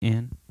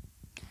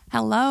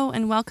Hello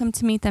and welcome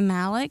to Meet the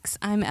Maliks.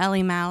 I'm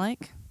Ellie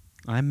Malik,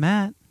 I'm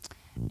Matt.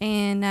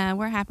 and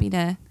we're happy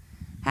to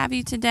have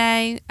you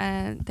today.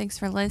 Thanks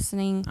for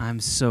listening. I'm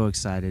so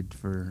excited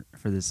for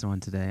this one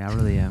today. I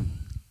really am.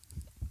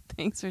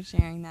 Thanks for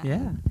sharing that.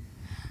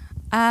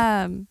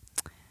 Yeah.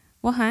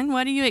 Well, hon,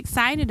 what are you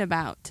excited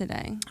about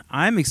today?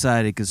 I'm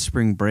excited because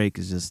spring break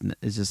is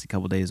just a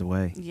couple days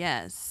away,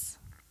 Yes.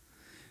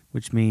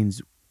 which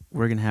means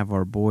we're gonna have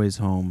our boys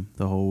home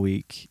the whole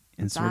week,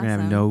 and That's so we're gonna have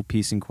awesome. no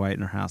peace and quiet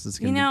in our house. It's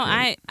gonna be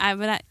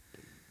great.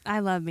 I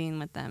love being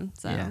with them.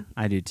 So Yeah,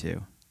 I do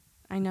too.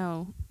 I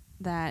know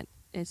that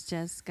it's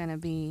just gonna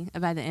be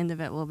by the end of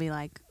it, we'll be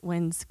like,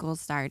 when's school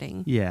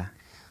starting? Yeah,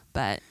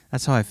 But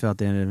that's how I felt at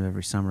the end of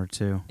every summer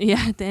too.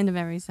 yeah, at the end of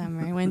every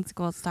summer, when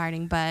school's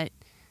starting. But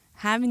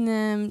having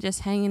them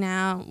just hanging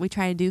out, we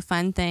try to do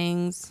fun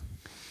things.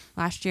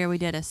 Last year we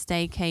did a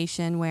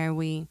staycation where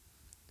we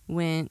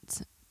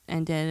went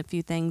and did a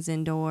few things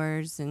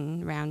indoors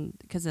and around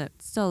because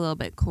it's still a little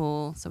bit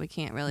cool, so we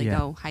can't really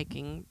go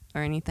hiking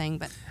or anything.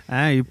 But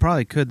You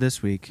probably could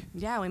this week.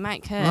 yeah, we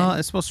might could. Well,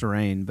 it's supposed to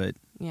rain, but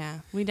Yeah,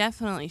 we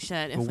definitely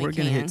should if we we're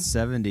can. gonna hit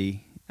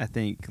 70, I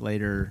think,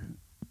 later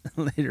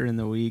in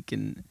the week,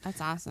 and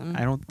That's awesome.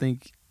 I don't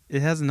think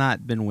it has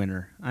not been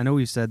winter. I know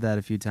we've said that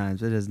a few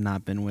times. It has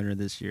not been winter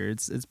this year.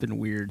 It's been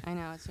weird. I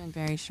know, it's been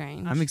very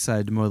strange. I'm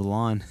excited to mow the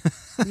lawn.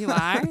 You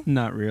are?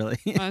 Not really.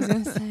 I was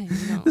going to say.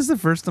 This is the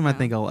first time I No.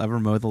 think I'll ever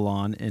mow the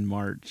lawn in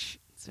March.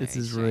 This very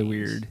is really strange.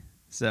 weird.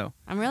 So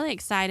I'm really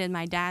excited.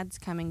 My dad's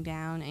coming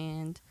down,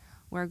 and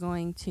we're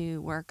going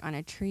to work on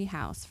a tree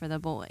house for the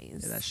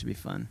boys. yeah, that should be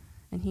fun.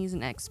 And he's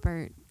an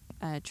expert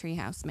tree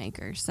house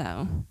maker,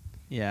 so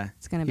Yeah,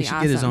 it's going to he be should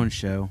awesome. get his own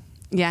show.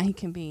 Yeah, he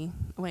can be.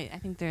 Wait, I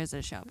think there is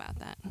a show about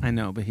that. I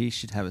know, but he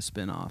should have a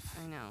spin-off.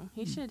 I know.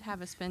 He should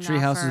have a spin-off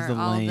Treehouse for is the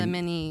all the lane.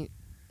 many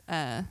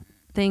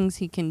things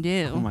he can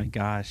do. Oh my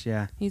gosh,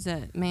 yeah. He's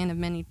a man of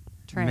many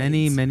trades.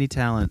 Many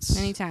talents.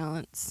 Many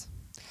talents.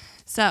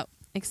 So,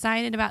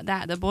 excited about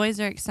that. The boys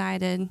are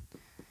excited.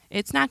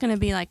 It's not going to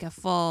be like a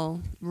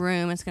full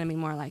room. It's going to be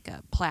more like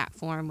a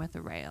platform with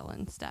a rail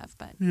and stuff,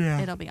 but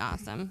it'll be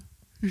awesome.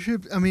 You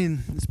should. I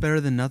mean, it's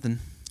better than nothing.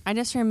 I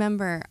just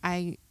remember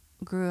I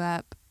grew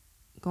up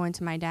going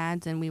to my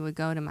dad's, and we would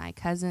go to my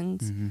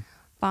cousin's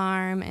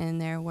farm, and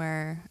there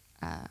were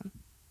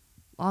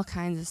all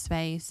kinds of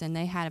space, and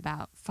they had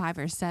about 5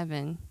 or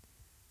 7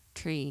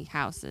 tree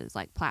houses,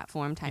 like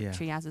platform type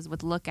tree houses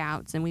with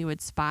lookouts, and we would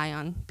spy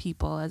on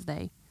people as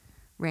they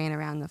ran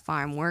around the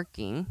farm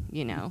working,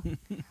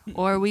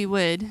 or we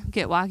would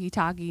get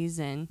walkie-talkies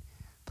and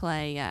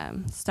play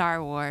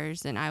Star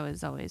Wars, and I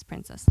was always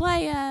Princess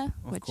Leia,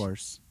 which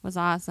was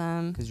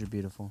awesome. Because you're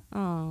beautiful.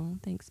 Oh,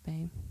 thanks,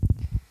 babe.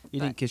 You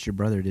didn't kiss your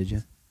brother, did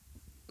you?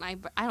 I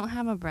don't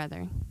have a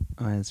brother.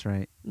 Oh, that's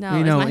right. No,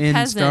 you it know, was my in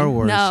cousin. Star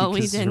Wars, No, she we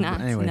kisses did her not.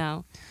 anyway.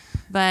 No,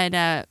 but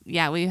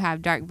yeah, we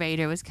have Darth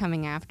Vader was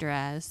coming after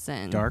us,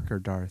 and Dark or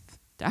Darth?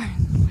 Darth,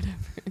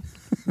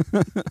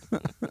 whatever.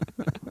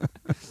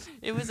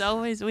 It was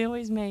always we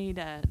always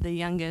made the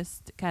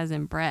youngest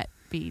cousin Brett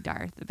be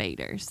Darth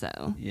Vader.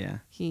 So Yeah.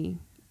 he,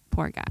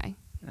 poor guy.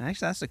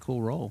 Actually, that's a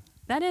cool role.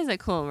 That is a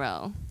cool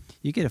role.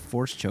 You get to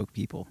force choke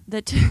people.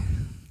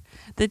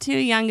 The two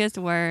youngest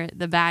were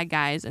the bad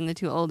guys, and the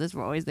 2 oldest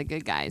were always the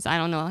good guys. I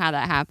don't know how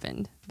that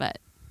happened, but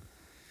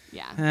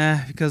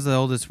yeah. Because the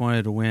oldest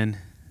wanted to win.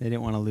 They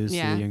didn't want to lose to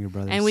the younger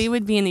brothers. And we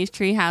would be in these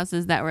tree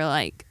houses that were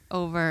like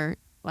over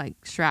like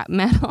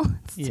shrapnel and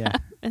stuff. Yeah.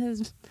 It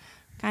was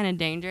kind of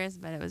dangerous,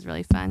 but it was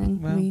really fun,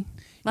 and we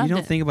loved You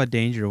don't it. think about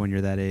danger when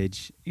you're that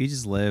age. You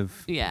just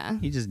live. Yeah.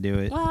 You just do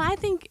it. Well, I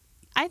think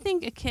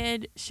a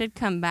kid should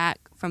come back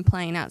from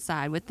playing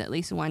outside with at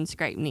least one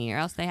scraped knee, or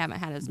else they haven't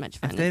had as much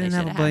fun If as they didn't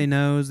have a bloody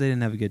nose, they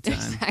didn't have a good time.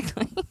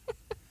 Exactly.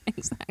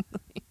 Exactly.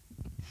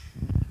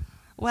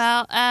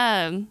 Well,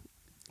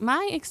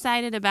 my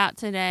excited about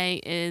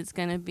today is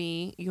going to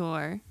be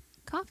your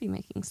coffee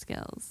making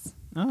skills.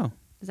 Oh.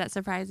 Is that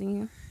surprising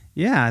you?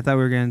 Yeah, I thought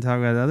we were going to talk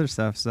about other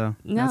stuff, so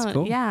No, that's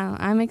cool. yeah,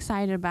 I'm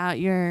excited about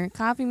your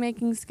coffee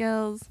making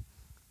skills.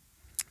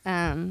 It's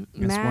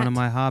one of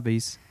my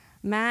hobbies.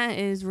 Matt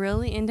is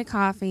really into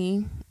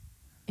coffee.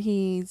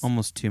 He's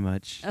Almost too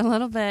much. a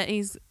little bit.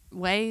 He's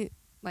way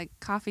like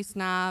coffee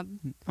snob.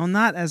 I'm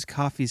not as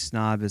coffee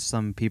snob as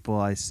some people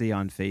I see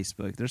on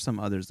Facebook. There's some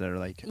others that are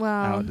like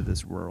out of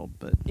this world,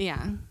 but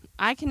Yeah,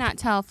 I cannot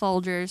tell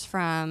Folgers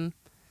from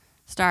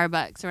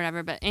Starbucks or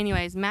whatever. But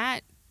anyways,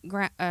 Matt,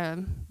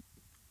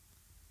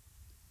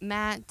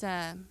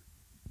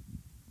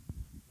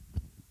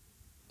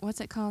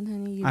 what's it called,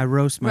 honey? You I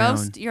roast my own.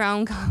 roast your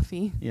own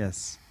coffee.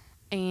 Yes.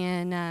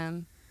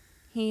 And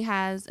he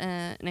has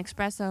an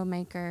espresso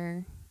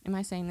maker. Am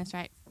I saying this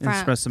right?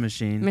 Espresso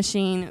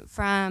machine.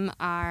 From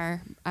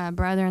our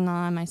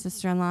brother-in-law and my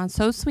sister-in-law.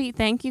 So sweet.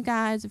 Thank you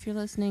guys if you're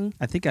listening.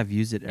 I think I've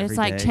used it every day. It's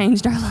like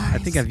changed our lives. I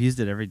think I've used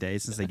it every day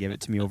since they gave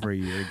it to me over a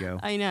year ago.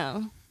 I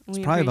know. It's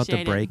probably about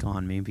to break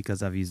on me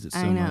because I've used it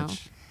so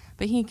much.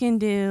 But he can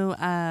do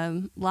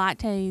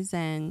lattes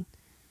and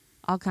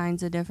all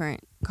kinds of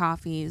different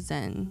coffees,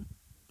 and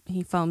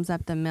he foams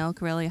up the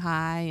milk really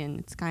high, and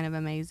it's kind of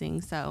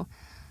amazing. So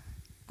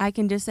I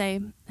can just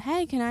say,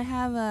 hey, can I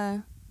have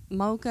a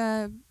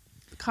mocha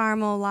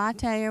caramel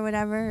latte or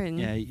whatever? And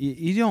yeah,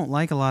 you don't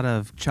like a lot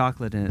of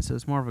chocolate in it, so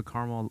it's more of a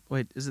caramel.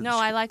 Wait, is it? No,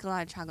 I like a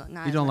lot of chocolate.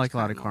 Not you don't like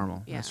caramel. A lot of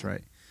caramel. Yeah. That's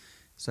right.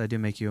 So I do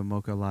make you a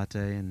mocha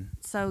latte, and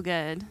so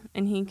good.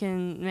 And he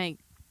can make.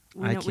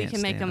 We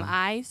can make them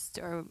iced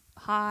or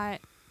hot,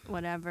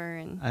 whatever.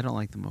 And I don't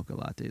like the mocha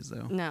lattes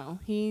though. No,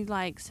 he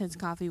likes his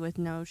coffee with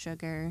no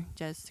sugar,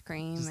 just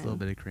cream. Just a little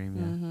bit of cream,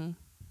 yeah. Mm-hmm.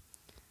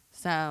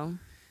 So.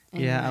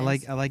 Anyways. Yeah,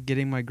 I like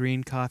getting my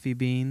green coffee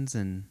beans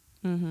and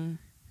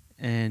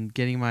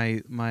getting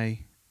my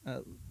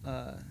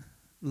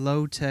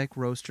low tech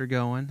roaster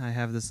going. I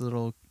have this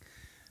little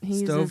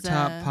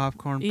stovetop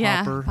popcorn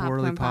popper,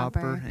 whirly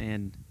popper,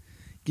 and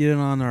get it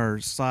on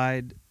our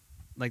side,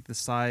 like the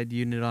side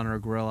unit on our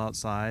grill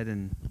outside,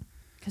 and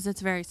because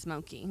it's very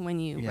smoky when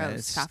you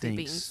roast coffee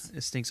beans.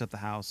 It stinks up the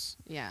house.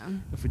 Yeah.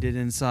 If we did it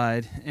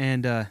inside,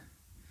 and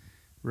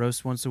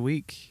roast once a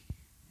week.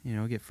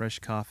 Get fresh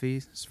coffee.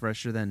 It's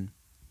fresher than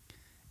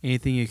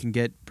anything you can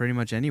get pretty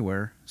much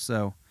anywhere.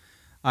 So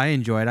I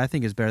enjoy it. I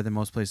think it's better than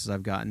most places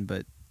I've gotten,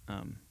 but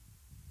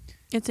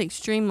it's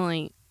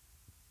extremely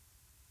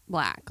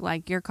black.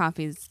 Like your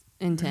coffee's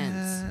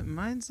intense.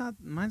 Mine's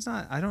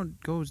not. I don't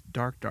go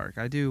dark.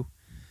 I do.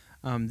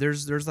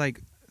 There's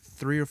like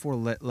 3 or 4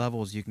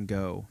 levels you can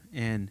go,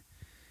 and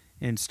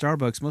in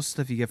Starbucks, most of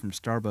the stuff you get from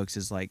Starbucks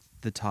is like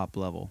the top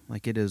level.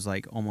 Like it is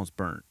like almost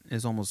burnt.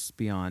 It's almost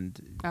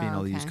beyond being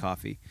able to use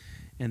coffee.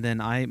 And then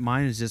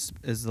mine is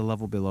the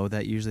level below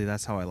that. Usually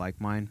that's how I like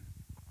mine.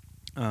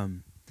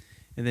 And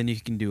then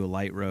you can do a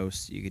light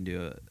roast. You can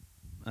do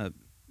a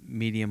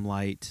medium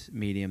light,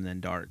 medium,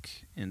 then dark.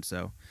 And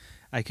so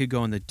I could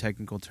go in the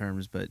technical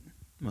terms, but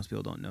most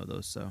people don't know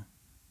those. So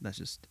that's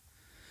just.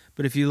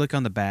 But if you look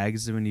on the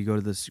bags when you go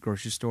to this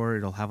grocery store,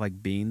 it'll have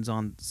like beans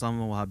on. Some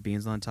will have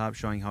beans on top,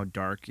 showing how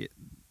dark it.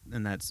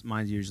 And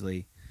mine's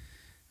usually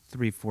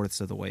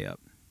 3/4 of the way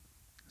up.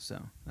 So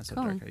that's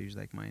how dark I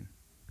usually like mine.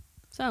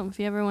 So if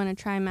you ever want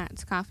to try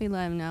Matt's coffee,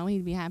 let him know.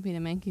 He'd be happy to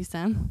make you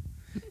some.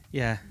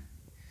 Yeah,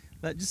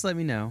 just let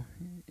me know.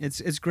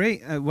 It's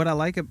great. What I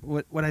like,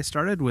 what I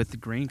started with the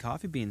green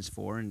coffee beans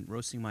for and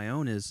roasting my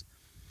own is,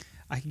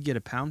 I could get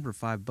a pound for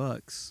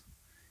 $5.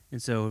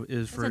 And so it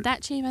was Is it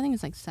that cheap? I think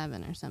it's like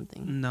 $7 or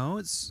something. No,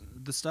 it's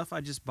the stuff I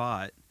just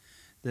bought.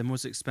 The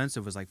most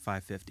expensive was like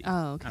 $5.50.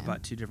 Oh, okay. I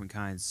bought 2 different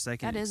kinds.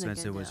 Second that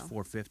expensive was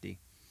 $4.50.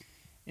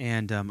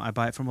 And I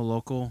buy it from a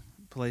local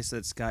place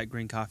that's got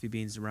green coffee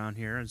beans around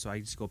here, and so I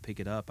just go pick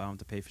it up. I don't have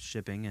to pay for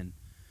shipping, and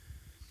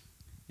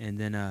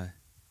then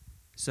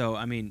so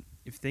I mean,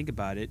 if you think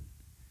about it,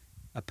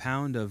 a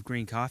pound of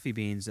green coffee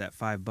beans at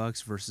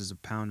 $5 versus a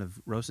pound of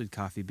roasted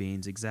coffee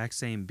beans, exact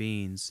same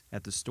beans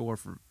at the store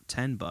for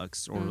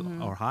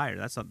 $10 or higher.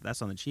 That's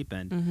on the cheap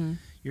end.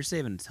 You're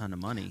saving a ton of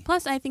money.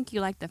 Plus, I think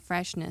you like the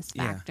freshness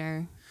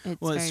factor. Yeah.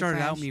 It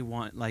started out me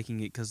liking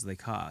it because of the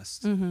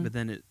cost, but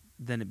then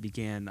it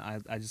began.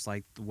 I just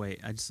like the way.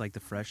 I just like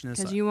the freshness.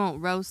 Because you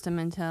won't roast them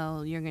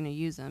until you're going to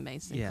use them,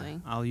 basically. Yeah,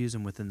 I'll use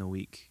them within the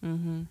week.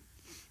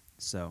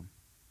 So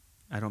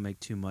I don't make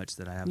too much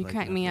that I have. You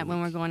crack me up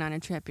when we're going on a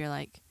trip. You're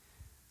like,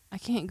 I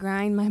can't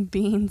grind my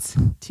beans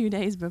 2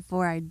 days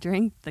before I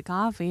drink the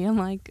coffee. I'm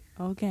like,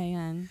 okay,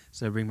 hon.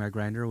 So I bring my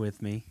grinder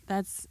with me.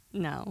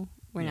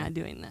 We're not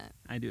doing that.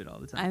 I do it all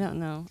the time. I don't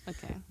know.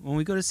 Okay. When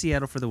we go to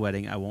Seattle for the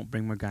wedding, I won't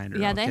bring my grinder.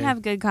 Yeah, they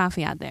have good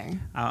coffee out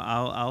there.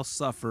 I'll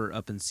suffer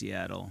up in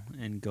Seattle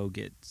and go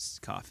get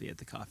coffee at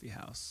the coffee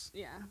house.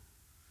 Yeah,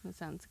 that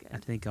sounds good. I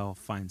think I'll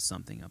find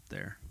something up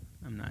there.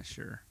 I'm not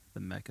sure.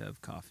 The mecca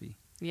of coffee.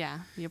 Yeah,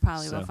 you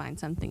probably will find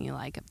something you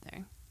like up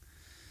there.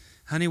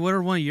 Honey, what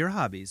are one of your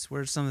hobbies? What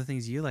are some of the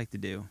things you like to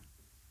do?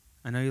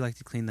 I know you like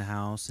to clean the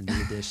house and do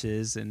the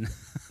dishes and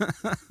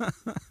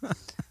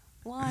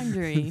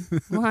laundry.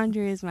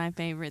 Laundry is my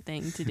favorite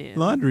thing to do.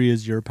 Laundry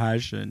is your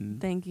passion.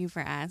 Thank you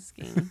for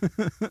asking.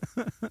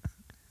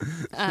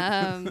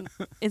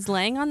 Is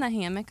laying on the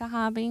hammock a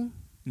hobby?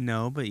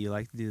 No, but you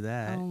like to do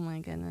that. Oh my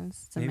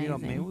goodness, it's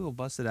amazing. Maybe we'll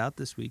bust it out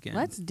this weekend.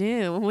 Let's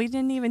do. We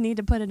didn't even need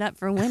to put it up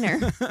for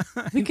winter.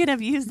 We could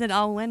have used it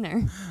all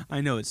winter. I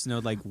know it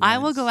snowed like once. I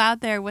will go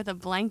out there with a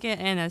blanket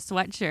and a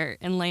sweatshirt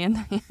and lay in the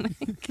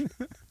hammock.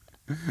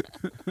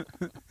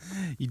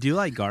 You do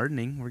like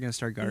gardening. We're gonna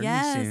start gardening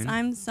soon. Yes,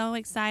 I'm so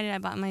excited. I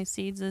bought my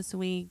seeds this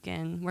week,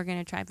 and we're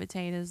gonna try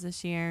potatoes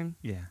this year.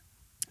 Yeah.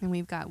 And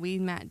we've got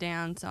weed mat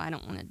down, so I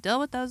don't want to deal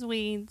with those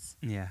weeds.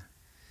 Yeah.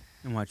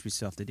 And watch we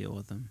still have to deal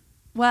with them.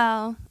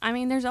 Well, I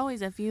mean, there's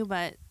always a few,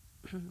 but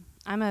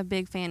I'm a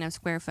big fan of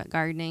square foot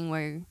gardening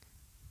where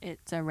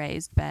it's a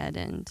raised bed,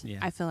 and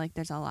I feel like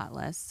there's a lot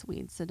less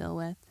weeds to deal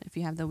with if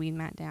you have the weed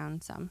mat down.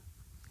 So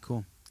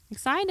cool.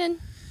 Excited.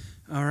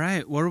 All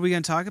right. What are we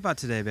going to talk about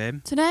today,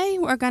 babe? Today,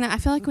 I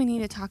feel like we need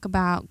to talk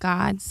about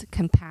God's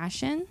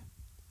compassion.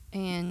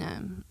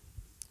 And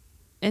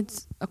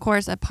it's, of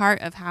course, a part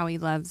of how he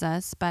loves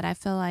us, but I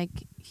feel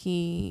like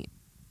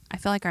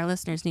our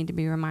listeners need to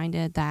be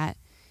reminded that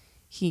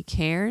he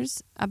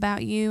cares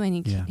about you,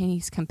 and Yeah. and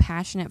he's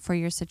compassionate for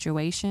your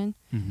situation.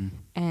 Mm-hmm.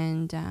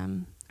 And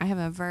I have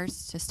a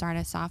verse to start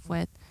us off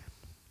with,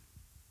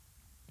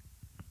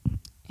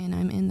 and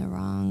I'm in the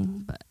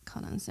wrong, but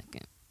hold on a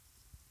second.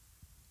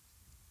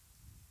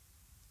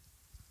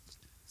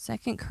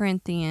 2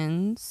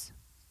 Corinthians.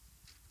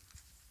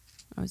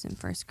 I was in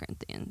 1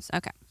 Corinthians.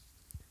 Okay.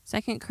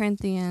 2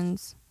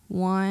 Corinthians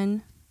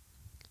 1,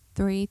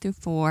 3 through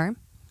 4.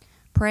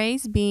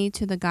 Praise be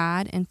to the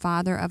God and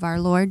Father of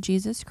our Lord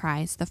Jesus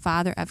Christ, the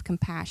Father of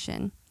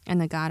compassion and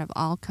the God of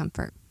all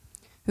comfort,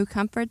 who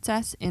comforts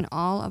us in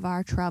all of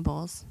our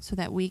troubles, so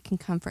that we can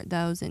comfort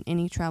those in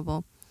any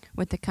trouble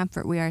with the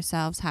comfort we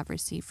ourselves have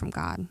received from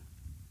God.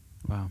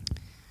 Wow.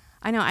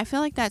 I know, I feel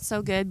like that's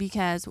so good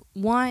because,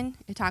 one,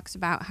 it talks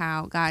about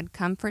how God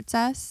comforts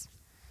us,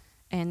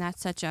 and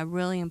that's such a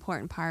really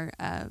important part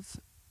of,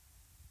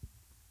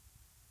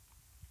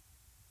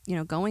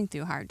 going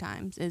through hard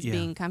times, is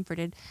being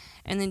comforted.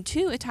 And then,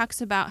 two, it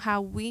talks about how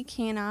we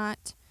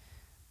cannot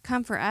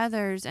comfort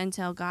others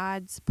until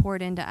God's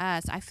poured into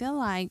us. I feel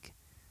like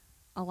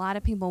a lot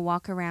of people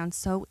walk around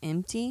so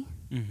empty,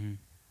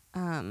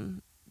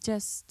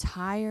 just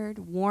tired,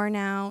 worn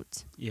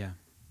out,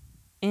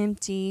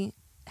 empty,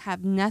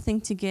 have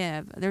nothing to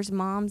give. There's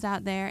moms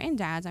out there, and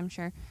dads, I'm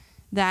sure,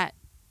 that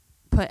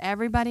put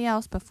everybody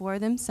else before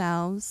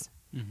themselves,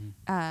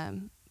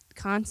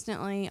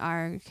 constantly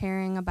are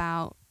caring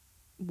about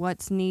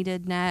what's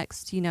needed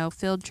next,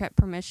 field trip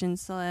permission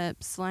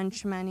slips,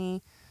 lunch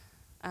money,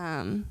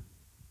 all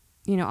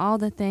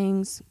the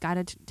things, got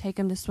to take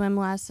them to swim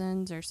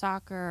lessons or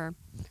soccer or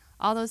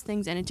all those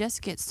things. And it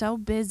just gets so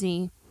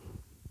busy.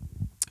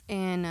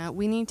 And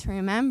we need to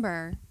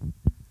remember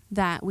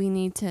that we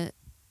need to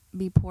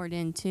be poured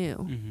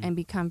into and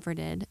be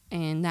comforted.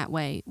 And that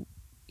way,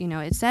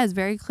 it says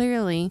very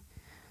clearly,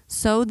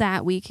 so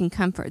that we can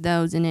comfort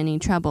those in any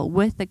trouble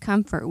with the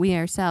comfort we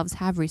ourselves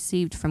have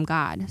received from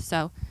God.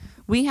 So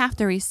we have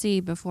to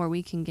receive before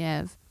we can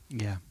give.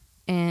 Yeah.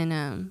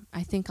 And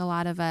I think a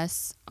lot of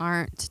us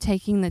aren't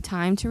taking the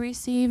time to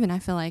receive, and I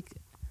feel like I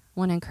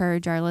want to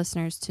encourage our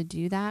listeners to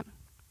do that.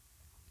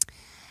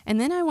 And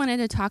then I wanted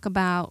to talk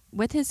about,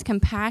 with his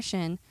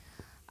compassion,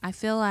 I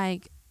feel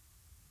like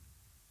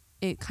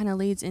it kind of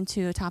leads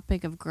into a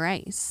topic of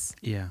grace.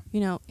 Yeah.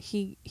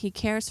 He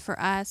cares for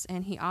us,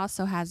 and he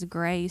also has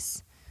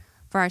grace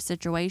for our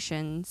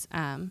situations.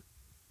 And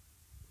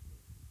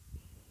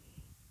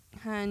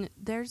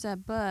there's a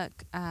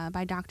book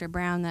by Dr.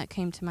 Brown that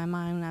came to my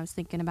mind when I was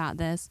thinking about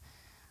this,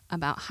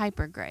 about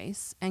hyper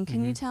grace. And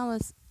can you tell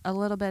us a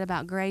little bit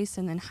about grace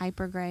and then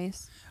hyper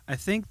grace? I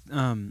think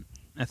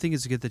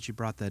it's good that you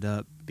brought that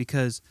up,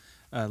 because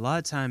a lot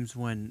of times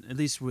when, at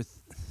least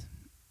with,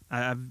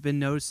 I've been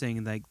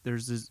noticing, like,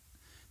 there's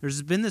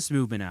been this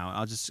movement out.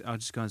 I'll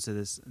just go and say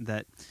this,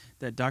 that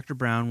Dr.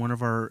 Brown, one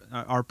of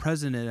our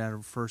president at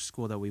our first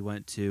school that we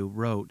went to,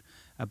 wrote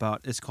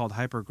about. It's called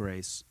Hyper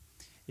Grace,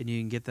 and you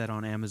can get that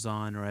on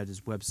Amazon or at his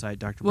website,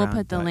 Dr. We'll Brown.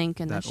 put the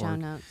link in the show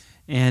notes.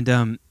 And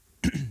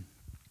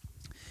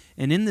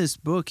and in this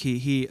book,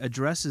 he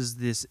addresses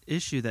this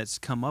issue that's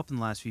come up in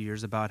the last few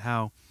years about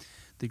how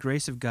the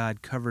grace of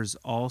God covers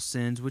all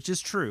sins, which is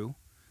true.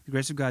 The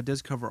grace of God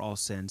does cover all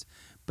sins,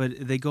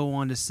 but they go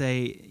on to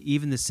say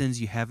even the sins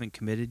you haven't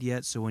committed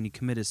yet. So when you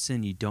commit a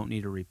sin, you don't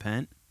need to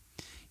repent.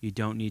 You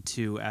don't need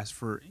to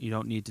you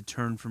don't need to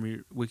turn from your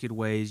wicked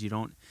ways. You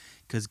don't,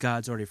 because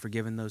God's already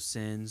forgiven those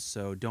sins,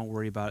 so don't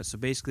worry about it. So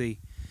basically,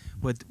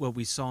 what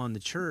we saw in the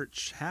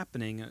church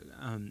happening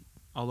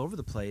all over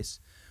the place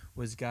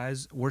was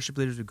worship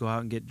leaders would go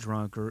out and get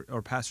drunk,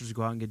 or pastors would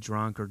go out and get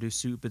drunk or do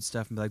stupid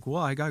stuff and be like,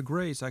 well, I got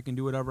grace, I can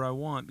do whatever I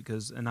want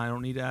and I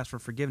don't need to ask for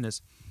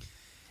forgiveness.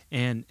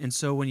 And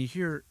so when you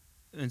hear,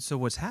 and so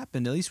what's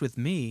happened, at least with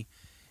me,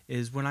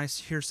 is when I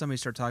hear somebody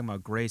start talking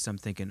about grace, I'm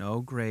thinking,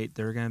 oh, great,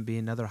 they're going to be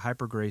another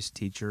hyper grace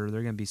teacher.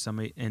 They're going to be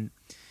somebody, and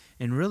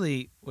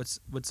really, what's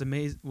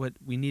amazing, what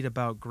we need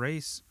about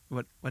grace,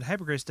 what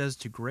hyper grace does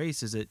to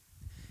grace is it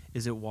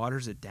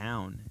waters it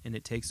down, and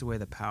it takes away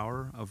the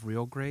power of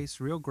real grace.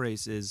 Real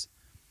grace is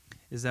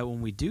that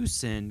when we do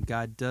sin,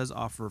 God does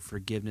offer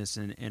forgiveness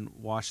and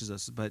washes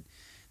us, but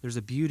there's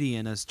a beauty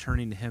in us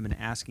turning to Him and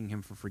asking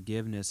Him for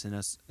forgiveness, and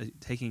us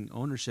taking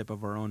ownership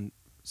of our own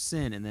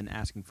sin and then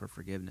asking for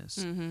forgiveness.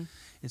 And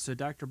so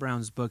Dr.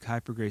 Brown's book,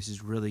 Hyper Grace,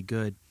 is really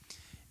good.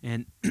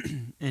 And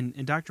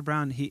and Dr.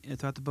 Brown,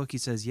 throughout the book, he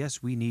says,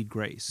 yes, we need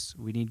grace.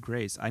 We need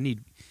grace.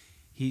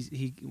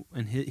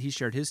 He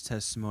shared his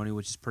testimony,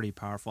 which is pretty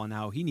powerful, and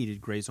how he needed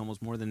grace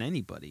almost more than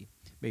anybody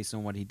based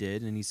on what he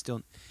did, and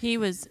he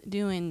was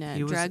doing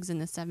drugs in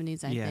the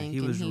 70s, I think,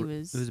 he was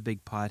a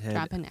big pothead,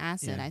 dropping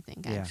acid, I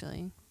think,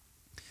 actually.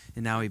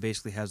 And now he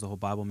basically has the whole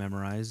Bible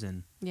memorized,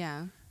 and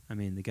I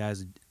mean, the guy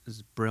is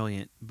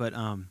brilliant. But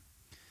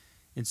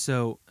and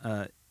so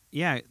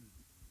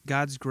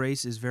God's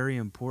grace is very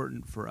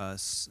important for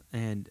us,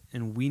 and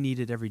we need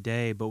it every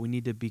day. But we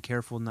need to be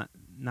careful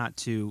not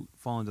to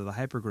fall into the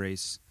hyper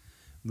grace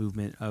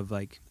movement of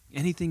like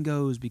anything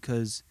goes,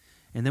 because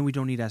and then we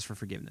don't need to ask for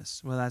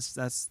forgiveness. Well,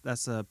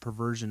 that's a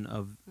perversion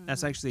of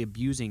that's actually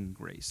abusing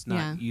grace,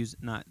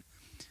 not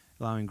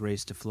allowing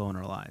grace to flow in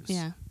our lives.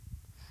 Yeah.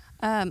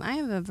 I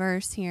have a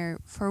verse here.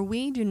 For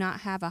we do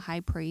not have a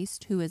high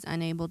priest who is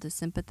unable to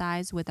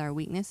sympathize with our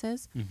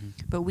weaknesses,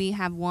 but we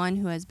have one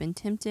who has been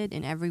tempted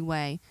in every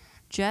way,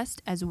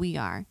 just as we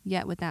are,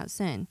 yet without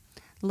sin.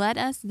 Let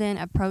us then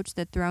approach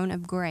the throne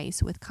of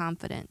grace with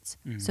confidence,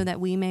 so that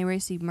we may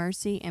receive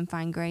mercy and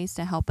find grace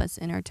to help us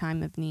in our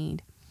time of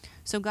need.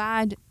 So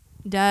God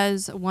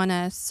does want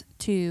us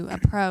to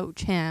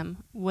approach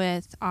him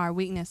with our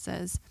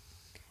weaknesses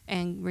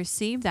and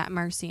receive that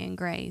mercy and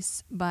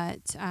grace.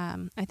 But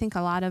I think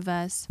a lot of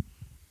us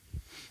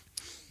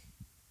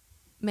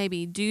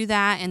maybe do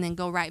that and then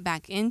go right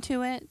back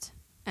into it.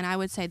 And I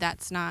would say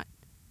that's not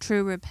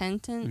true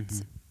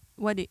repentance.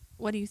 What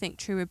do you think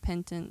true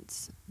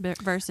repentance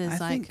versus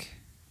I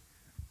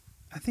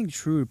think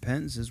true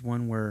repentance is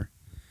one where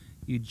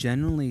you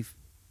genuinely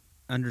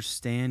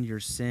understand your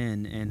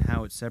sin and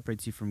how it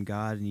separates you from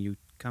God, and you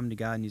come to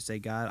God and you say,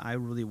 God, I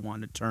really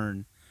want to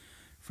turn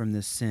from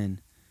this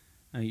sin.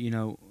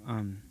 You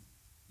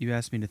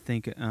asked me to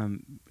think,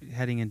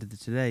 heading into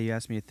today, you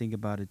asked me to think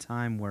about a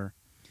time where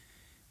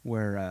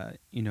I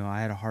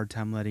had a hard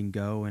time letting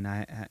go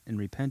and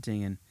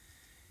repenting,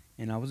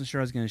 and I wasn't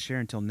sure I was going to share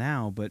until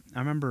now, but I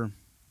remember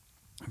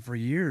for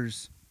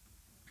years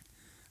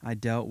I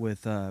dealt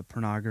with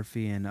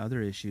pornography and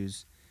other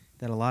issues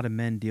that a lot of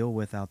men deal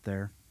with out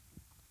there,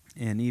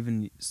 and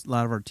even a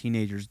lot of our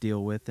teenagers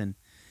deal with, and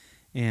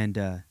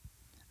I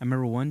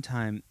remember one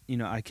time,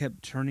 I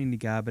kept turning to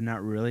God, but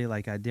not really.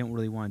 Like, I didn't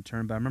really want to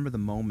turn, but I remember the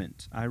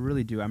moment. I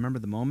really do. I remember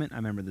the moment. I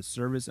remember the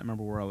service. I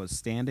remember where I was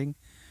standing,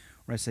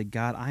 where I said,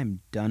 God,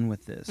 I'm done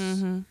with this.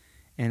 And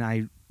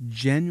I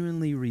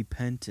genuinely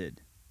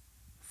repented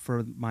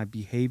for my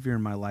behavior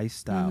and my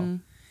lifestyle,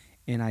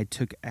 and I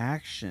took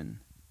action.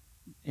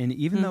 And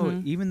even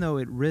though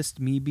it risked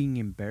me being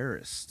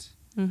embarrassed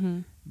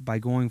by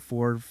going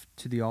forward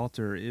to the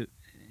altar,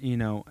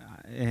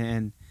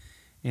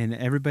 and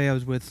everybody I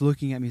was with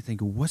looking at me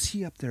thinking, what's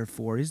he up there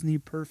for? Isn't he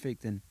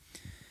perfect? And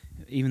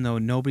even though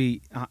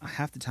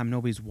half the time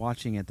nobody's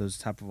watching at those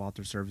type of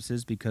altar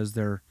services because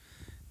they're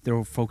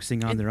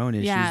focusing on their own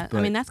issues. Yeah, but,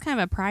 I mean, that's kind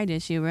of a pride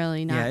issue,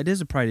 really. Yeah, it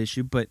is a pride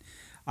issue, but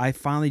I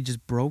finally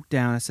just broke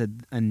down. I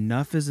said,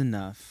 enough is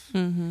enough.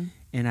 And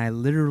I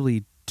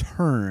literally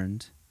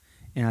turned,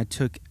 and I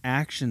took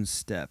action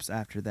steps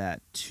after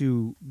that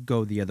to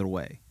go the other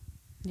way.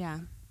 Yeah.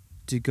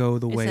 To go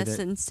the way that... It's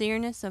a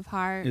sincereness of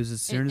heart. It was a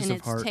sincereness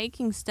of heart. And it's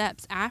taking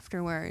steps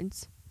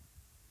afterwards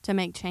to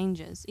make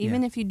changes.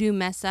 Even if you do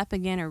mess up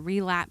again or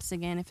relapse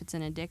again, if it's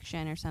an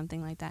addiction or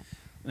something like that.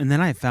 And then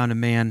I found a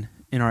man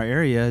in our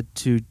area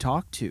to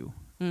talk to.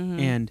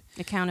 And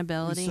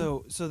accountability.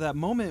 So that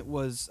moment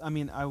was, I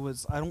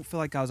don't feel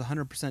like I was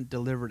 100%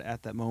 delivered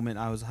at that moment.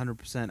 I was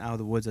 100% out of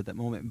the woods at that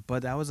moment.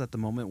 But that was at the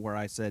moment where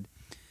I said,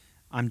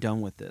 I'm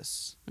done with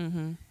this.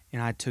 And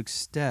I took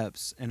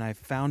steps, and I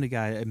found a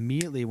guy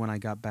immediately when I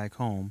got back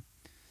home.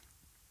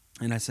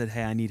 And I said,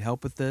 hey, I need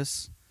help with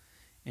this.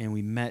 And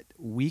we met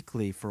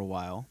weekly for a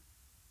while.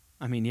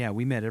 We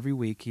met every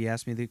week. He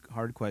asked me the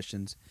hard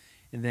questions.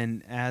 And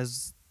then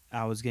as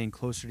I was getting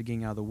closer to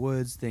getting out of the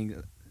woods,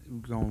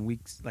 going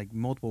weeks, like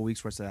multiple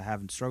weeks where I said I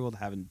haven't struggled,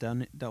 haven't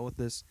dealt with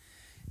this.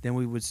 Then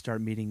we would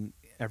start meeting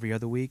every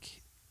other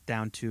week,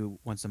 down to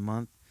once a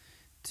month,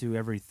 to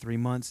every 3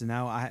 months. And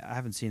now I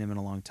haven't seen him in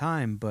a long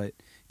time, but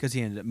because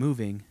he ended up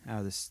moving out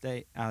of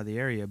the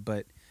area.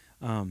 But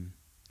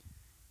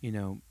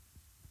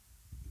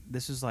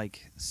this was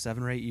like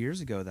 7 or 8 years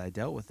ago that I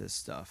dealt with this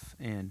stuff,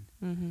 and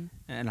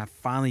I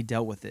finally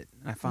dealt with it.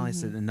 I finally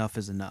said enough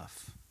is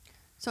enough.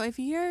 So if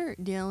you're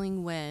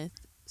dealing with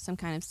some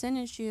kind of sin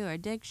issue or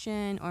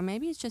addiction, or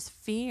maybe it's just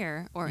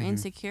fear or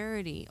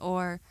insecurity,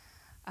 or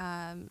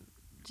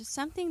just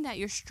something that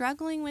you're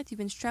struggling with, you've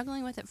been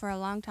struggling with it for a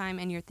long time,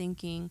 and you're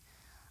thinking,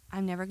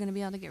 I'm never going to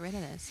be able to get rid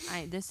of this.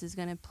 This is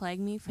going to plague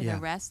me for the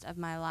rest of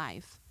my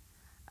life.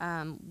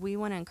 We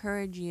want to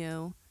encourage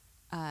you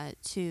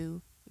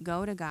to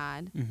go to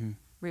God,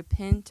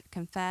 repent,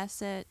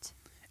 confess it.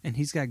 And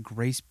He's got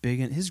grace big,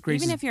 and His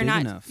grace even is if you're big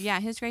not, enough. Yeah,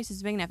 His grace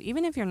is big enough.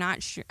 Even if you're not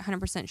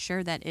 100%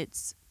 sure that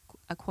it's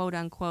a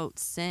quote-unquote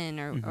sin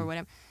or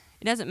whatever,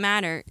 it doesn't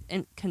matter.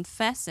 And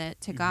confess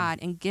it to God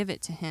and give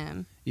it to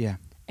Him. Yeah.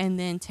 And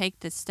then take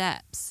the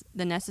steps,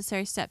 the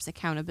necessary steps,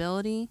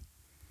 accountability.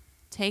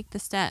 Take the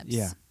steps.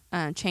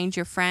 Yeah. Change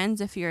your friends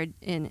if you're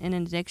in an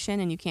addiction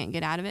and you can't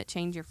get out of it.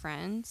 Change your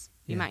friends.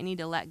 You might need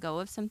to let go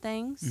of some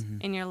things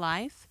in your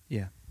life.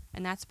 Yeah.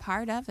 And that's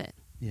part of it.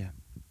 Yeah.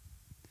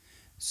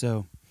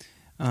 So,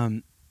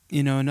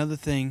 another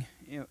thing,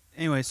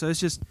 anyway, so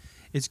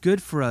it's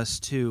good for us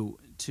to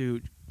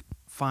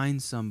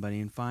find somebody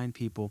and find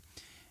people,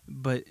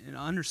 but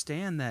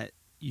understand that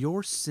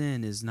your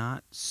sin is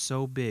not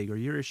so big, or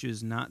your issue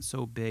is not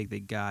so big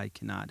that God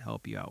cannot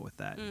help you out with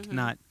that,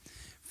 cannot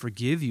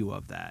forgive you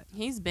of that.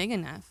 He's big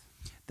enough.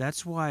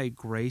 That's why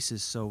grace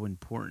is so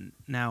important.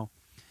 Now,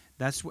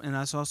 that's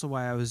also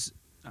why I was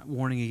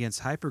warning against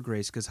hyper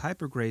grace, because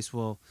hyper grace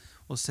will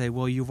say,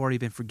 well, you've already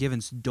been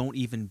forgiven, so don't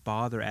even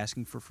bother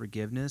asking for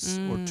forgiveness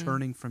or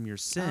turning from your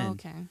sin,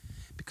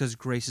 because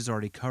grace has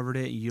already covered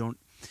it. You don't.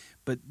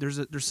 But there's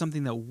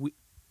something that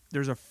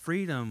there's a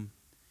freedom.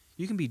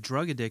 You can be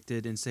drug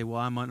addicted and say,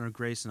 well, I'm under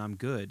grace and I'm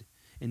good,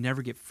 and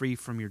never get free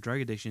from your drug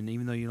addiction,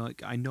 even though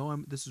I know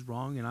this is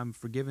wrong and I'm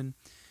forgiven,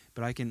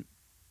 but I can.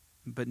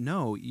 But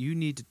no, you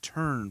need to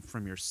turn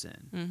from your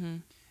sin. Mm-hmm.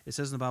 It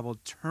says in the Bible,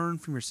 turn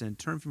from your sin,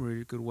 turn from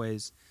your good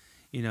ways,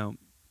 and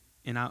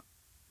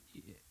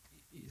you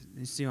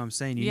see what I'm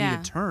saying? You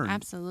need to turn.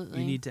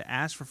 Absolutely. You need to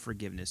ask for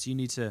forgiveness. You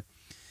need to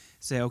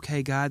say,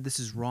 okay, God, this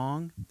is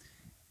wrong.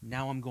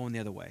 Now I'm going the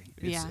other way.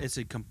 It's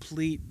a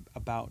complete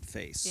about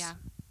face. Yeah.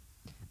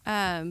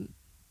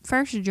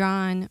 1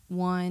 John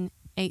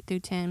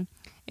 1:8-10.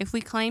 If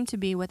we claim to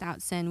be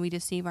without sin, we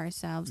deceive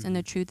ourselves, and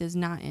the truth is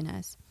not in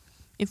us.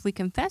 If we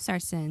confess our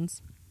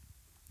sins,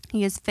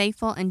 He is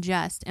faithful and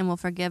just and will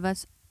forgive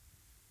us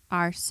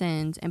our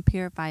sins and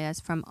purify us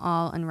from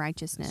all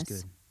unrighteousness.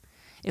 That's good.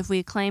 If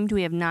we claimed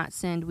we have not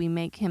sinned, we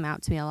make Him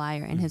out to be a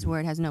liar, and His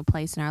word has no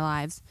place in our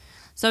lives.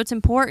 So it's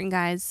important,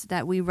 guys,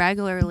 that we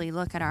regularly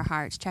look at our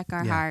hearts, check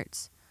our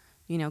hearts.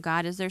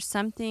 God, is there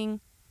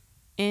something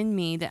in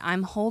me that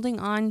I'm holding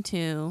on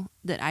to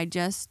that I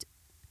just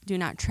do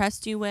not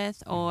trust You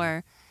with?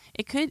 Or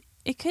it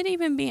could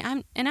even be,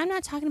 I'm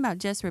not talking about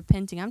just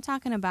repenting. I'm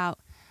talking about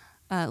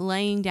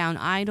laying down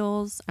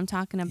idols. I'm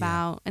talking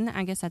about, and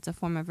I guess that's a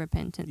form of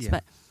repentance.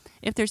 But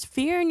if there's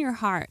fear in your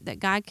heart that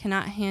God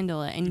cannot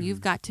handle it and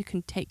you've got to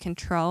take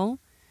control,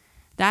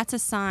 that's a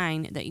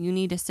sign that you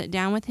need to sit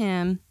down with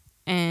Him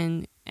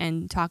and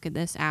talk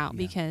this out.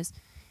 Because,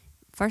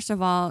 first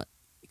of all,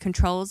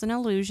 control is an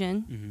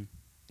illusion. Mm-hmm.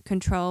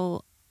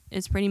 Control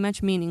is pretty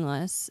much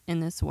meaningless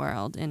in this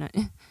world.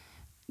 And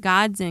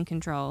God's in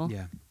control.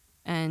 Yeah.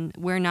 And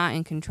we're not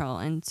in control.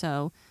 And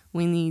so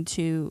we need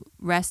to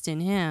rest in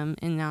Him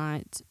and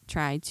not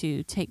try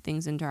to take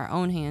things into our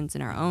own hands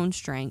and our own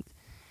strength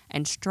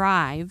and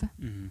strive,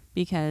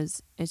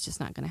 because it's just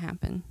not going to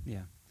happen.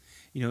 Yeah.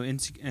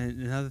 And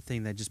another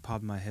thing that just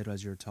popped in my head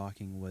as you were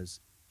talking was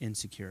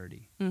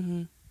insecurity.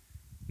 Mm-hmm.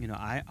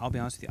 I'll be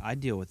honest with you, I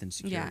deal with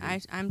insecurity. Yeah,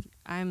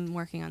 I'm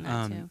working on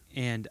that too.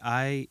 And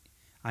I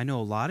know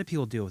a lot of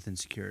people deal with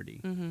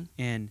insecurity. Mm-hmm.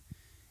 And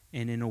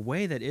in a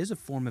way that is a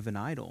form of an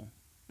idol.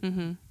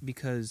 Mm-hmm.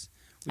 Because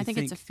I think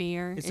it's a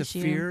fear issue. It's a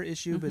fear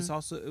issue, but it's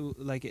also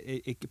like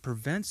it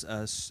prevents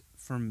us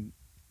from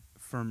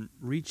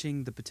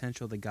reaching the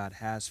potential that God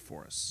has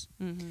for us.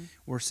 Mm-hmm.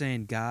 We're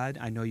saying, God,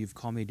 I know You've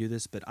called me to do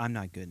this, but I'm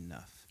not good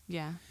enough.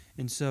 Yeah.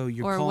 And so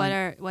you're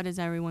calling, what is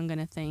everyone going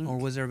to think? Or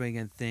what's everybody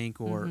going to think?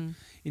 Or,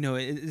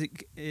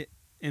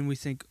 and we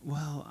think,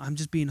 well, I'm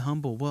just being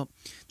humble. Well,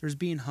 there's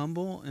being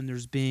humble and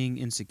there's being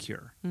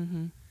insecure.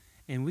 Mm-hmm.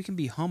 And we can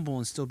be humble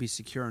and still be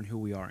secure in who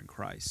we are in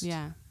Christ.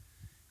 Yeah.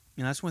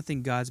 And that's one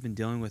thing God's been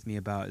dealing with me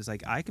about, is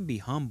like, I can be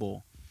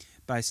humble,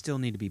 but I still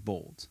need to be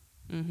bold.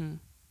 Mm-hmm.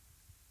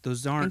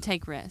 Those aren't... And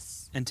take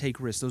risks.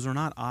 Those are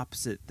not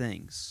opposite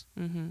things.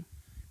 Mm-hmm.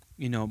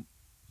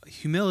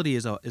 Humility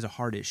is a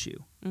hard issue.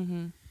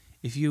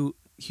 Mm-hmm.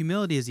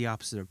 Humility is the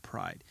opposite of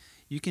pride.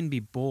 You can be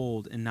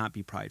bold and not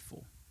be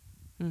prideful.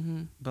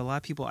 Mm-hmm. But a lot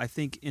of people, I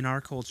think, in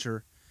our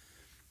culture,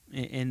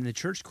 in the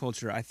church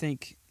culture, I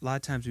think a lot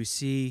of times we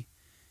see...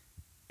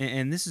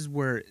 And this is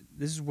where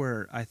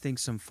I think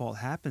some fault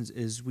happens,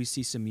 is we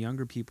see some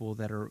younger people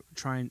that are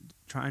trying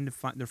to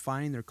find, they're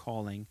finding their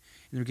calling,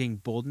 and they're getting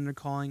bold in their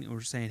calling, and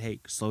we're saying, hey,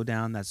 slow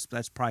down, that's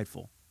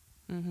prideful.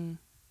 Mm-hmm.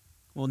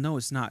 Well, no,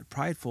 it's not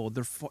prideful.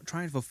 They're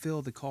trying to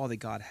fulfill the call that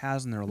God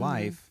has in their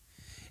life,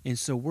 and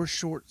so we're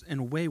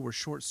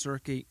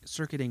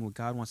short-circuiting what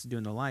God wants to do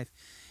in their life,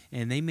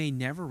 and they may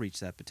never reach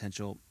that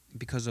potential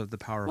because of the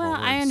power of our words.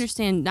 Well, I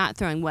understand not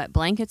throwing wet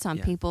blankets on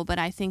people, but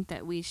I think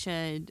that we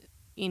should,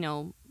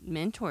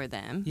 mentor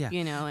them. Yeah.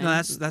 And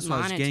that's what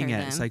I was getting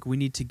at. It's like we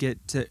need to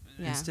get to,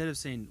 instead of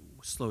saying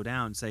slow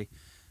down, say,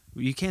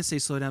 you can't say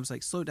slow down. It's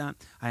like, slow down.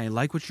 I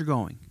like what you're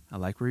going. I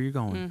like where you're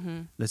going.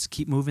 Mm-hmm. Let's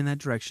keep moving that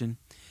direction,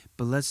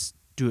 but let's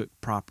do it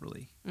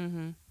properly.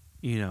 Mm-hmm.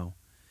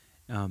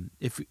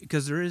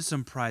 Because there is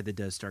some pride that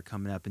does start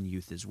coming up in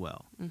youth as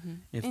well. Mm-hmm.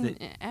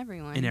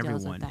 Everyone.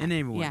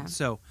 Yeah.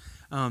 So,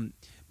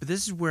 but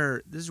this is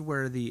where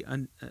the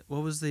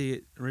what was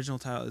the original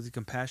title? The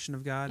compassion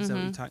of God. Is that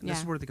what you're talking? Yeah.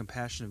 This is where the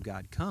compassion of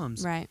God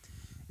comes. Right.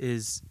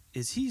 Is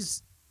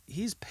He's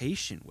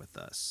patient with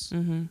us.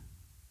 Mm-hmm.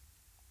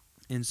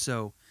 And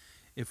so,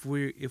 if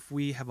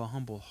we have a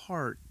humble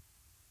heart,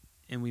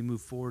 and we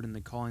move forward in the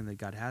calling that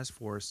God has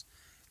for us,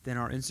 then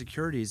our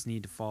insecurities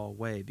need to fall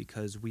away,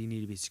 because we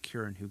need to be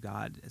secure in who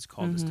God has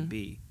called us to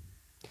be.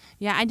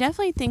 Yeah, I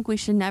definitely think we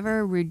should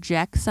never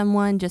reject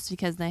someone just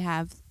because they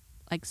have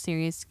like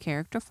serious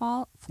character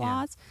flaws.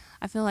 Yeah.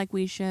 I feel like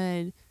we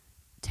should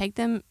take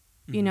them,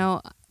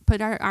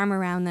 put our arm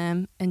around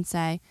them and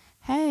say,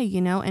 hey,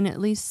 and at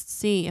least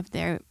see if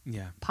there's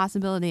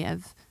possibility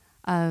of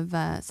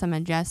some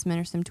adjustment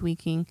or some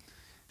tweaking.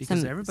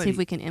 Because see if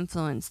we can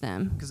influence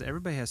them. Because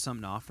everybody has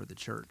something to offer the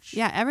church.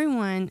 Yeah,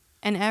 everyone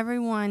And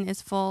everyone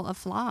is full of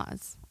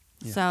flaws.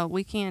 Yeah. So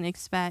we can't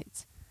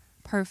expect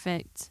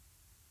perfect,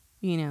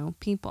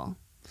 people.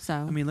 So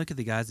I mean, look at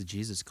the guys that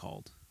Jesus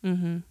called.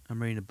 mm-hmm.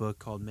 I'm reading a book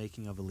called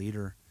Making of a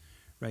Leader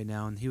right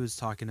now, and he was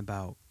talking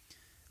about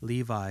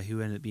Levi,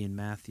 who ended up being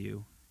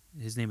Matthew.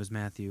 His name was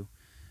Matthew,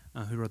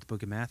 who wrote the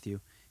book of Matthew.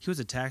 He was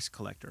a tax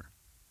collector.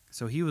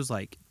 So he was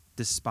like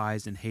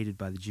despised and hated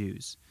by the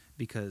Jews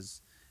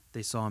because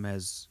they saw him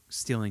as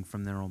stealing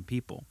from their own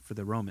people, for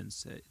the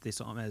Romans. They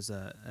saw him as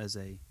a.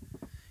 And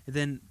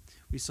then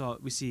we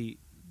see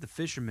the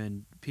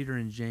fishermen, Peter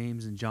and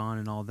James and John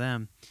and all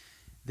them.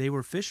 They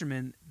were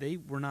fishermen. They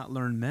were not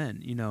learned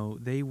men.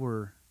 They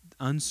were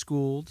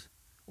unschooled,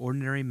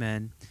 ordinary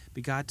men.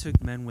 But God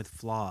took men with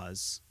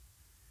flaws,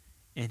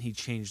 and He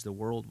changed the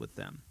world with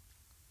them.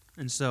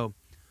 And so,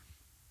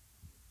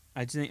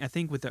 I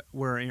think with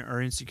where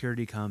our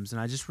insecurity comes, and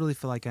I just really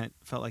felt like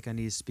I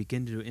need to speak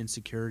into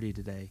insecurity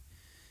today,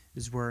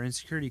 is where our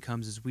insecurity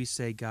comes is we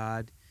say,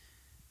 God,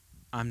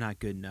 I'm not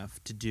good enough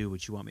to do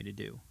what you want me to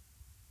do,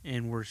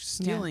 and we're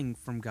stealing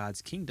from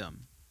God's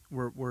kingdom.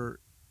 We're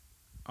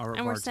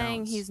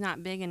saying He's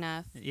not big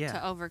enough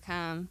to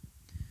overcome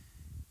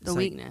the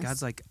weakness.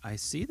 God's like, I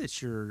see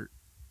that you're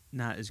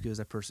not as good as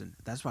that person.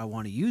 That's why I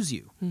want to use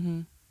you,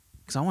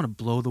 because I want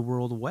to blow the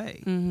world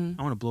away.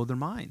 I want to blow their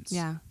minds.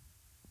 Yeah.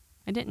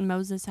 And didn't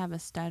Moses have a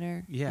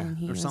stutter? Yeah, and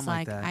he or was something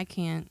like that. I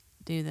can't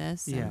do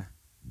this. Yeah.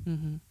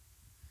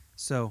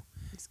 So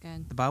it's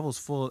good. The Bible's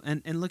full,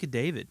 and look at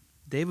David.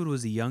 David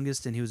was the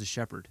youngest, and he was a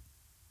shepherd.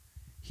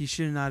 He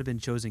should not have been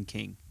chosen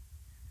king,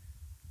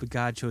 but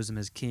God chose him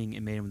as king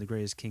and made him the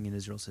greatest king in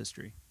Israel's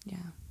history.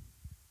 Yeah.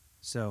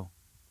 So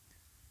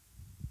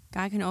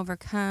God can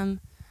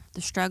overcome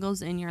the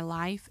struggles in your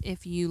life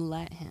if you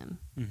let Him.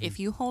 If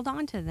you hold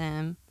on to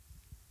them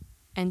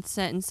and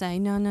sit and say,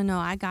 no,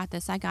 I got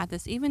this,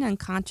 even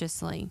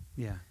unconsciously.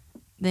 Yeah.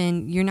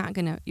 Then you're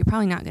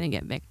probably not gonna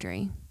get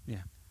victory.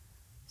 Yeah.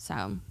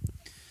 So.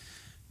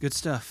 Good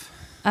stuff.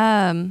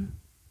 In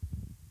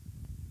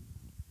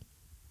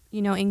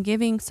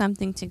giving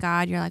something to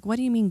God, you're like, what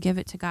do you mean give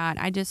it to God?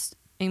 I just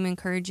am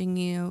encouraging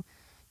you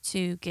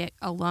to get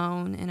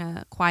alone in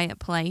a quiet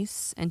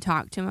place and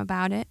talk to Him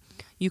about it.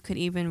 You could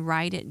even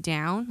write it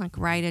down, like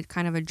write a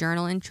kind of a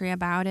journal entry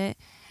about it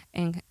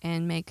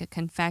and make a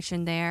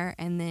confession there,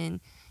 and then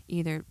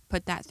either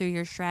put that through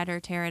your shredder,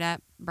 tear it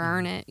up,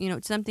 burn it,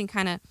 something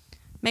kind of,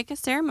 make a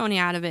ceremony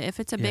out of it. If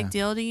it's a big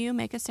deal to you,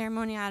 make a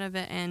ceremony out of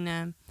it,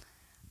 and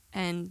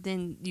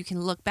then you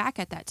can look back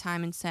at that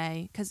time and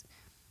say, because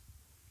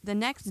the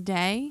next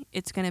day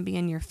it's going to be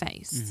in your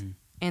face,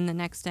 and the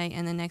next day,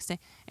 and the next day,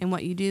 and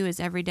what you do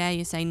is every day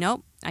you say,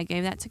 nope, I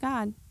gave that to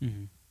God.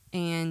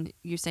 And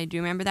you say, do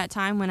you remember that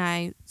time when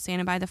I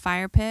standing by the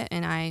fire pit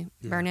and I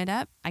burned it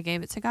up? I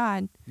gave it to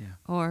God. Yeah.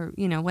 Or,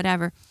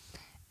 whatever.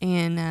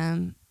 And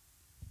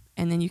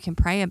then you can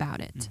pray about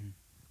it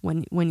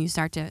when you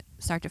start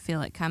to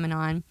feel it coming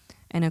on.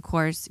 And, of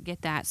course,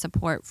 get that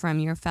support from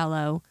your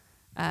fellow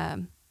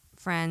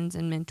friends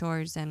and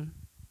mentors and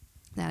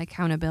that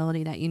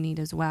accountability that you need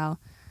as well.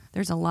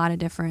 There's a lot of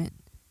different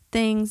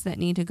things that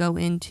need to go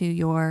into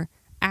your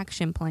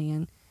action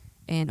plan,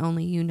 and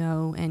only you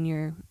know,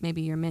 and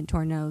maybe your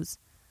mentor knows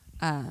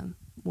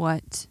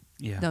what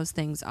those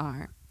things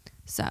are.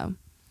 So,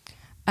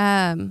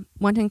 want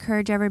to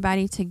encourage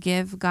everybody to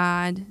give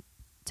God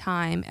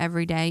time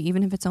every day,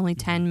 even if it's only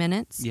 10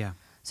 minutes,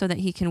 so that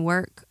He can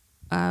work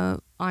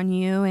on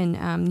you,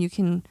 and you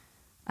can,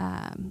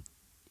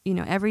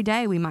 every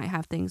day we might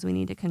have things we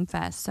need to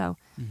confess. So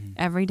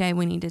every day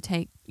we need to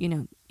take,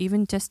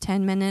 even just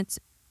 10 minutes,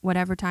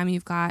 whatever time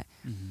you've got,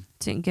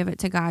 to give it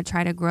to God.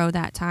 Try to grow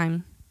that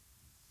time.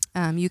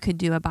 You could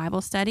do a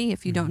Bible study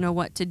if you don't know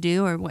what to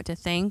do or what to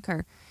think,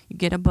 or you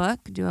get a book,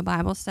 do a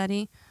Bible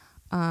study.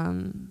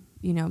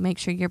 Make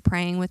sure you're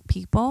praying with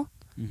people,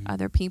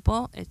 other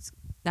people.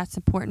 That's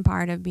an important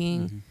part of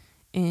being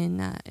in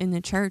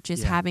the church,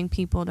 is having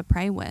people to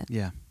pray with.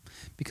 Yeah,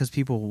 because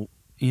people,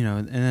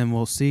 and then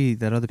we'll see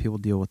that other people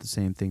deal with the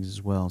same things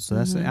as well. So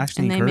that's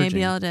actually and encouraging. And they may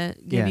be able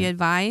to give you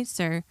advice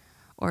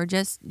or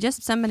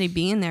just somebody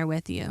being there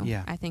with you.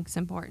 Yeah. I think is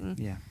important.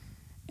 Yeah.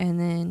 And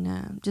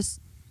then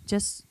just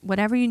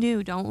whatever you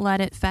do, don't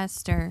let it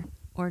fester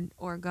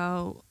or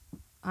go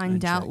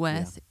undealt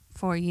with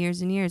for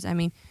years and years. I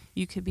mean,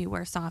 you could be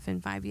worse off in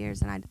 5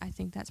 years, and I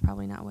think that's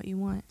probably not what you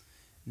want.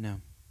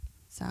 No.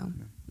 So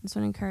I just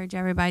want to encourage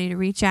everybody to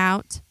reach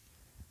out,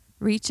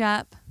 reach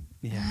up.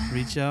 Yeah,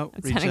 reach out.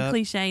 It's kind of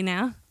cliche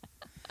now.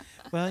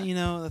 Well,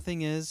 the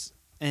thing is,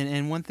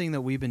 and one thing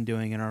that we've been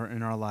doing in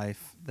our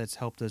life that's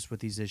helped us with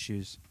these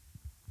issues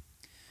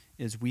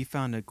is we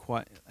found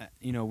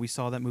we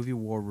saw that movie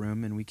War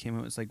Room, and we came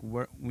out, it's like,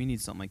 we need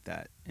something like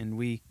that.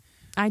 And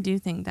I do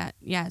think that,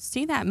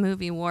 see that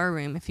movie War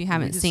Room if you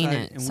haven't seen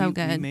it. So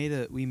good.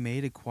 We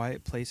made a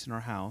quiet place in our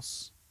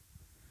house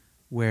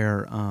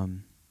where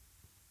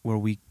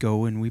we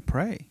go and we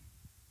pray.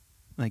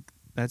 Like,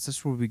 that's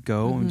just where we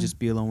go and just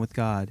be alone with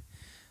God.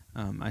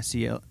 I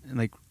see,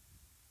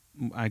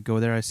 I go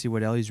there, I see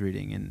what Ellie's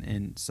reading,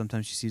 and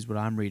sometimes she sees what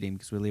I'm reading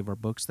because we leave our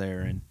books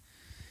there,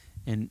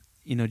 and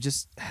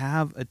just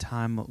have a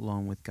time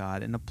alone with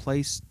God and a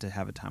place to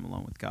have a time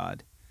alone with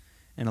God,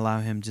 and allow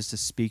Him just to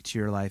speak to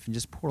your life and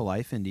just pour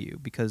life into you,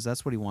 because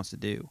that's what He wants to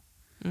do.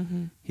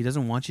 Mm-hmm. He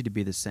doesn't want you to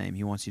be the same.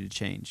 He wants you to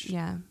change.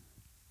 Yeah.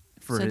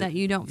 So that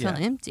you don't feel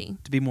empty.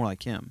 To be more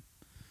like Him.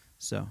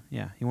 So,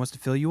 yeah, He wants to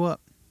fill you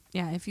up.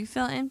 Yeah, if you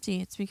feel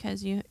empty, it's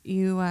because you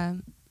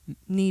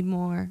need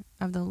more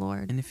of the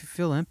Lord. And if you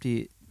feel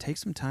empty, take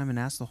some time and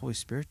ask the Holy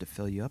Spirit to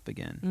fill you up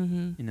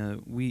again.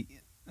 Mm-hmm.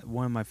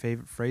 One of my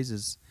favorite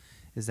phrases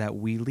is that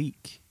we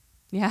leak.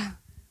 Yeah.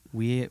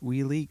 We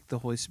leak the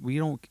Holy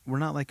Spirit. We're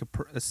not like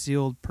a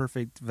sealed,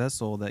 perfect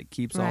vessel that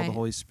keeps all the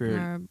Holy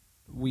Spirit.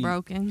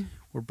 Broken.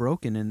 We're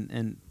broken,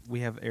 and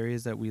we have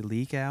areas that we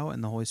leak out,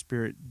 and the Holy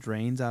Spirit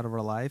drains out of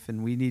our life,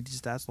 and we need to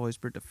just ask the Holy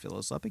Spirit to fill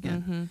us up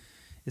again. Mm-hmm.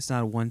 It's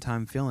not a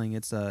one-time filling.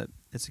 It's a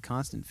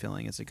constant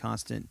filling. It's a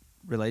constant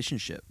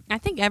relationship. I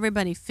think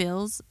everybody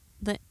feels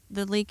the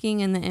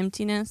leaking and the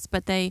emptiness,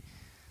 but they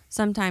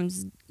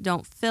sometimes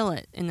don't feel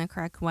it in the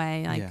correct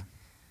way. Like,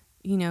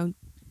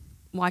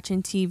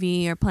 watching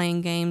TV or playing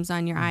games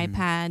on your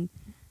iPad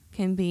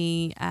can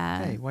be...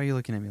 hey, why are you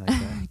looking at me like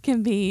that?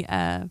 Can be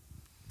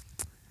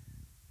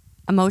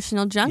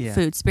emotional junk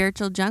food,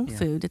 spiritual junk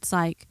food. It's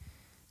like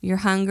you're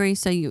hungry,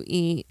 so you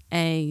eat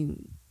a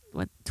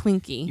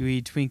Twinkie. You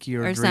eat Twinkie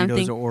or Doritos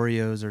something, or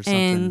Oreos or something.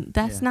 And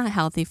that's not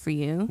healthy for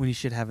you. When you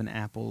should have an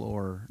apple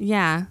or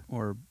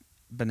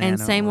banana. And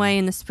same way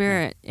in the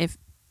spirit, if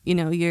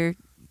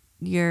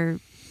you're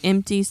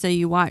empty, so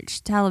you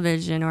watch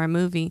television or a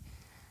movie,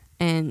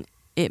 and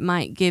it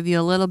might give you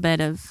a little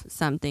bit of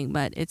something,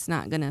 but it's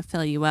not going to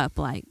fill you up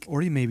like...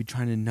 Or you may be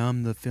trying to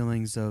numb the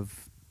feelings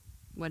of...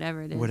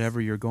 whatever it is.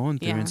 Whatever you're going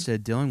through instead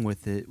of dealing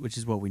with it, which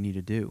is what we need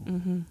to do.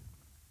 Mm-hmm.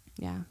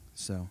 Yeah.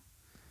 So...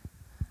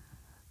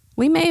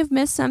 we may have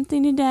missed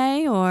something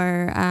today,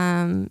 or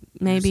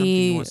maybe... something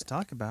you want to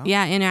talk about.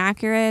 Yeah,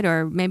 inaccurate,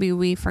 or maybe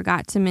we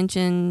forgot to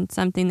mention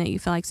something that you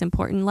feel like is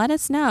important. Let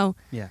us know.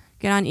 Yeah.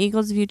 Get on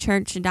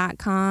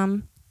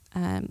eaglesviewchurch.com.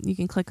 You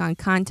can click on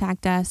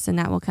Contact Us, and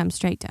that will come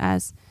straight to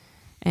us.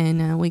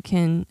 And we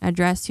can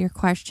address your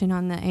question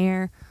on the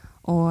air,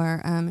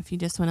 or if you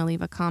just want to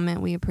leave a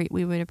comment, we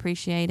would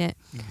appreciate it.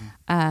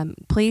 Mm-hmm.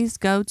 Please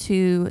go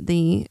to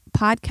the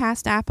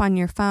podcast app on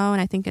your phone.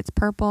 I think it's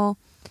purple.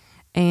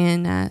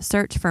 And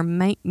search for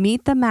Meet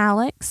the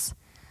Maliks,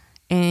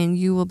 and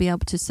you will be able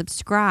to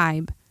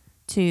subscribe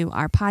to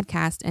our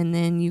podcast, and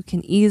then you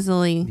can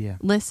easily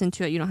listen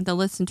to it. You don't have to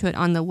listen to it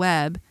on the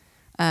web.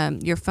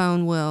 Your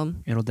phone will...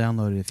 it'll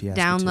download it if you ask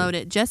download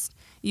it.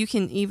 You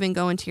can even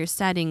go into your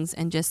settings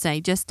and just say,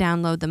 just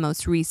download the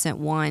most recent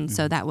one,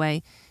 so that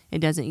way it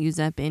doesn't use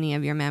up any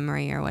of your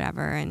memory or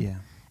whatever. And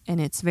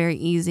it's very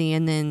easy.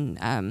 And then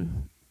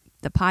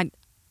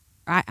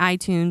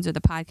iTunes or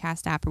the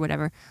podcast app or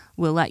whatever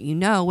will let you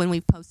know when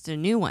we've posted a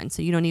new one,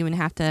 so you don't even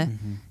have to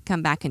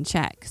come back and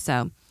check.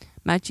 So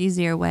much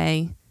easier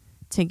way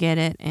to get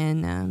it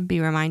and be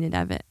reminded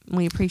of it.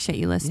 We appreciate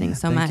you listening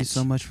so much. Thank you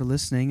so much for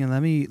listening. And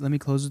let me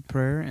close with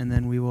prayer, and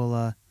then we will.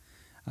 I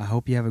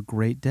hope you have a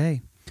great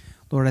day,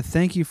 Lord. I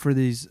thank you for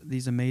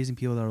these amazing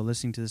people that are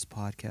listening to this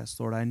podcast,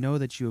 Lord. I know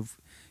that you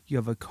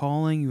have a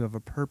calling, you have a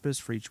purpose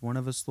for each one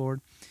of us,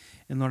 Lord.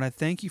 And Lord, I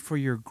thank you for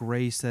your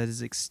grace that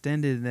is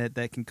extended,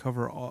 that can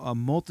cover a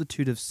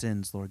multitude of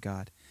sins, Lord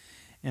God.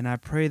 And I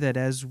pray that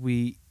as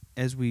we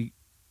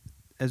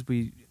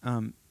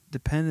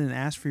depend and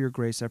ask for your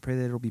grace, I pray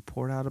that it will be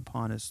poured out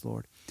upon us,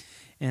 Lord.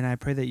 And I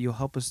pray that you'll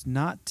help us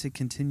not to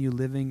continue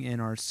living in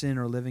our sin,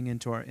 or living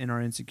in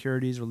our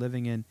insecurities, or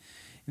living in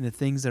the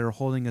things that are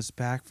holding us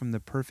back from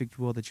the perfect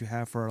will that you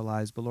have for our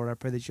lives. But Lord, I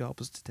pray that you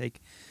help us to take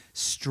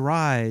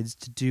strides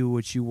to do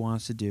what you want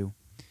us to do.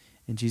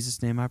 In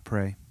Jesus' name I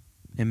pray.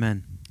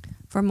 Amen.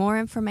 For more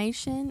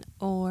information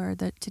or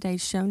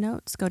today's show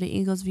notes, go to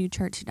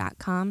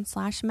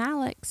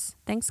eaglesviewchurch.com/Maliks.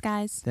 Thanks,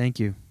 guys. Thank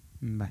you.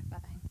 Bye.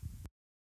 Bye-bye.